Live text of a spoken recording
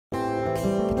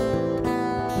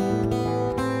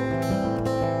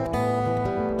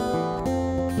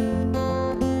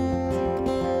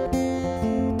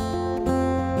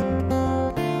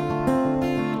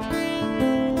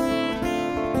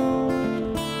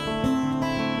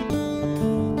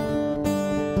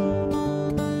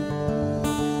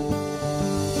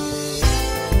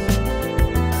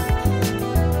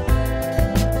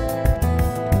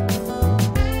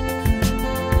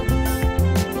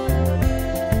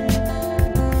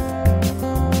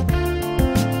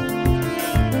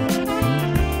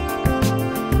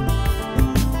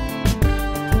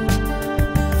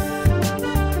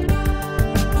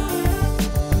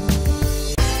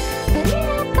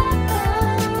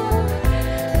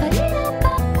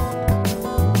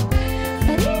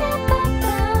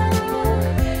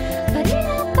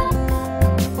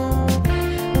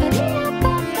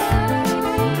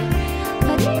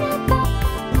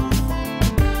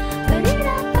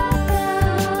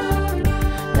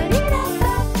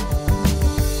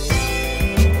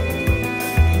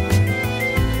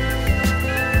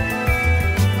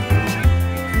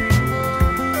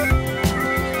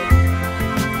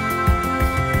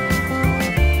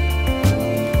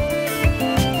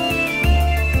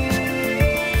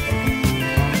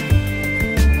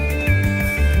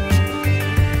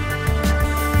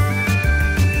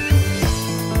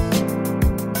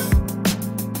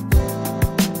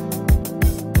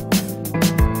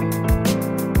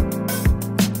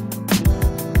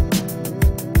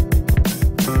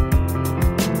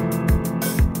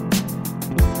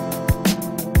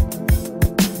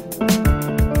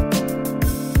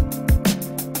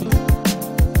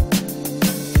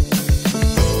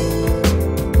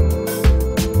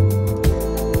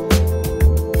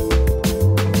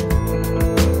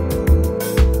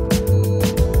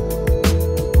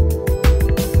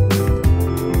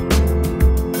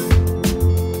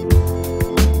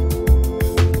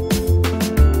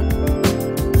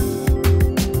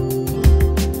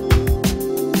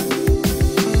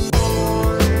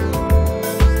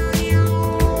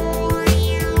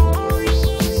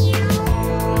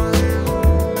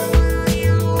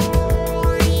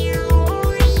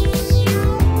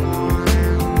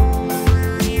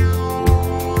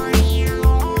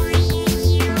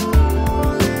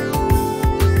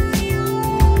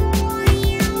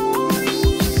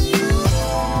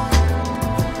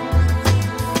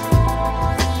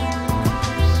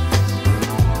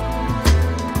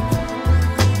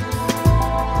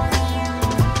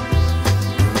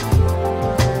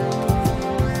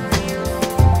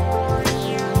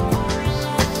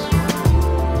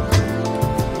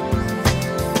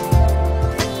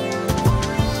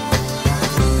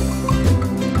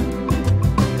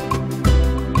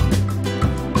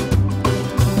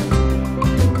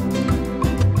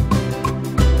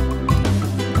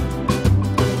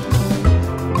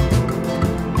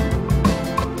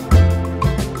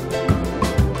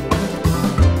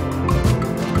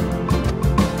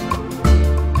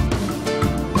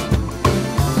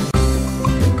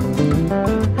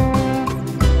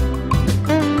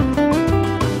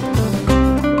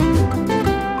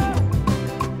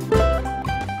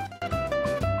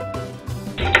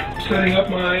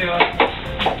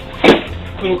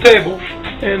little table,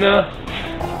 and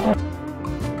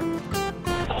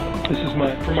this is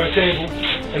for my table,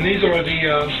 and these are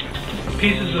the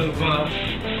pieces of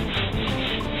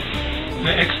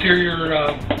the exterior.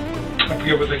 I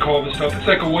forget what they call this stuff. It's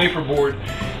like a wafer board,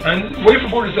 and wafer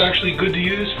board is actually good to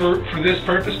use for this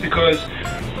purpose because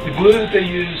the glue that they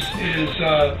use is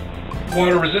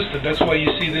water resistant. That's why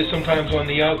you see this sometimes on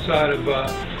the outside of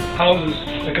houses,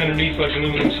 like underneath like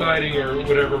aluminum siding or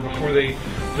whatever, before they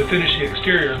finish the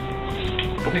exterior.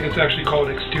 I think it's actually called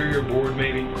exterior board,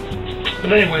 maybe.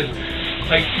 But anyways,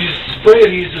 I use spray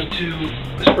adhesive to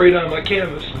spray down my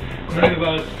canvas. And I have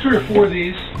about 3 or 4 of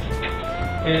these,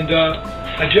 and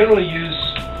I generally use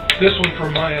this one for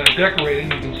my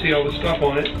decorating. You can see all the stuff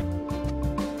on it.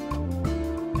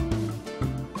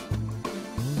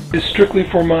 It's strictly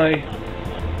for my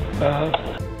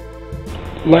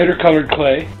lighter colored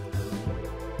clay.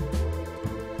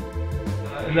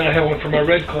 And then I have one for my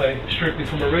red clay, strictly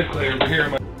for my red clay over here.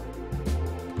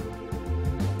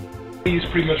 I use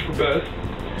pretty much for both.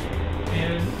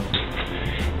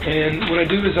 And what I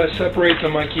do is I separate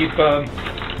them. I keep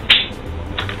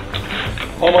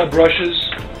all my brushes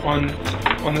on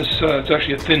this, it's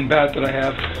actually a thin bat that I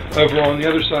have over on the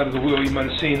other side of the wheel. You might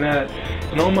have seen that.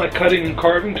 And all my cutting and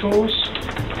carving tools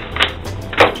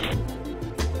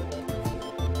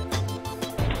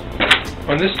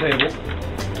on this table.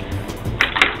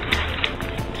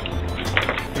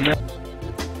 And that's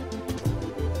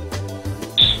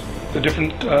the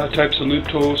different types of loop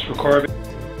tools for carving.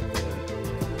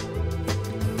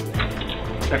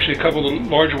 Actually, a couple of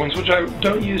larger ones, which I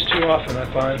don't use too often, I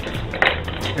find.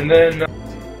 And then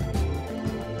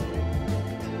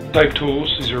type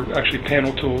tools. These are actually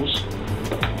panel tools.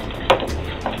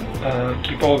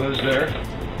 Keep all those there.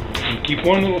 And keep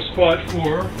one little spot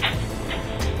for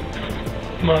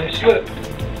my slip,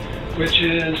 which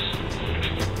is,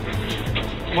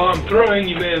 while I'm throwing,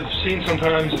 you may have seen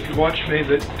sometimes if you watch me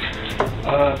that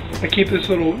I keep this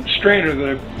little strainer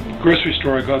that grocery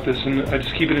store. I got this, and I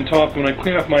just keep it in top. When I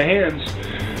clean off my hands,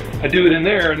 I do it in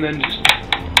there, and then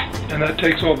and that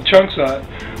takes all the chunks out.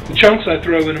 The chunks I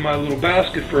throw into my little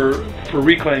basket for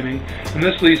reclaiming, and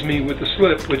this leaves me with the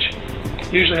slip, which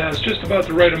usually has just about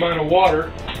the right amount of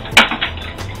water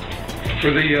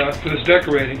for this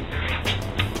decorating.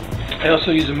 I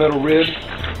also use a metal rib,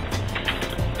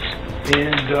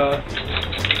 and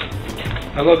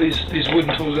I love these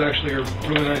wooden tools. Actually, are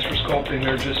really nice for sculpting.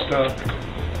 They're just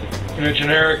in a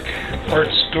generic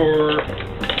art store,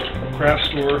 craft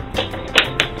store,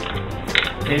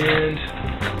 and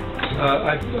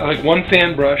I like one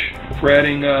fan brush for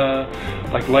adding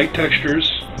like light textures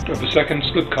of a second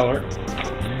slip color,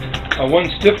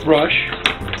 one stiff brush,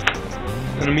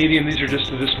 and a medium. These are just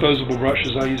the disposable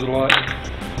brushes I use a lot,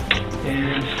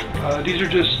 and these are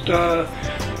just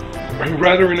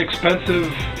rather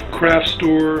inexpensive craft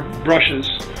store brushes,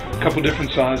 a couple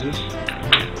different sizes,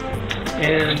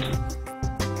 and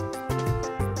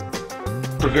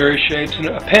for various shapes. And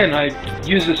a pen, I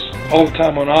use this all the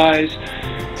time on eyes.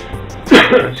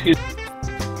 Excuse me.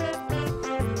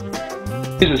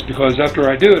 This because after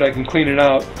I do it, I can clean it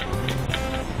out,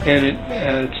 and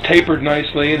it's tapered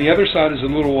nicely. And the other side is a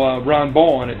little round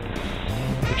ball on it,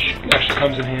 which actually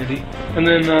comes in handy. And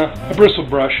then a bristle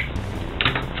brush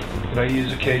that I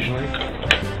use occasionally.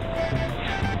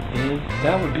 And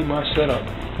that would be my setup.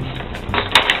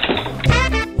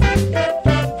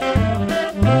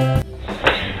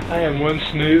 I am one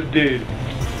smooth dude.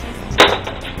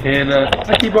 And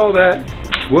I keep all that,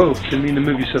 whoa, didn't mean to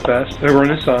move you so fast, over on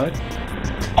this side.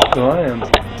 So I am